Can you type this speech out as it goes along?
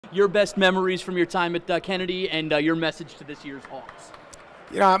Your best memories from your time at Kennedy and your message to this year's Hawks.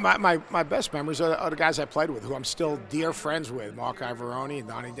 You know, my best memories are the guys I played with, who I'm still dear friends with, Mark Ivoroni and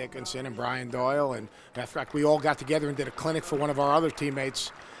Donnie Dickinson and Brian Doyle. And in fact, we all got together and did a clinic for one of our other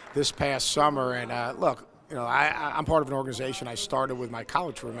teammates this past summer. And look, you know, I'm part of an organization I started with my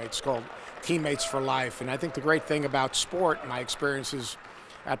college roommates called Teammates for Life. And I think the great thing about sport, my experiences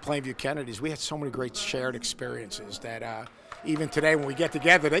at Plainview Kennedy's, we had so many great shared experiences that even today when we get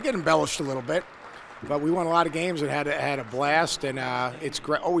together, they get embellished a little bit. But we won a lot of games and had a blast, and it's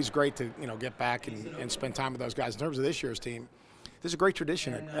always great to get back and spend time with those guys. In terms of this year's team, there's a great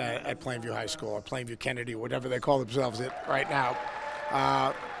tradition at Plainview High School or Plainview Kennedy, whatever they call themselves right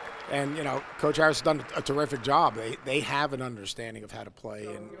now. And Coach Harris has done a terrific job. They have an understanding of how to play,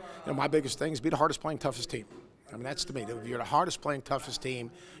 and my biggest thing is be the hardest playing, toughest team. I mean, that's to me. If you're the hardest playing, toughest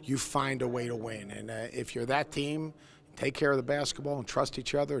team, you find a way to win. And if you're that team, take care of the basketball and trust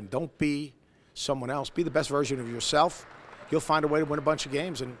each other, and don't be someone else. Be the best version of yourself. You'll find a way to win a bunch of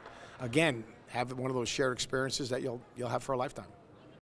games, and again, have one of those shared experiences that you'll have for a lifetime.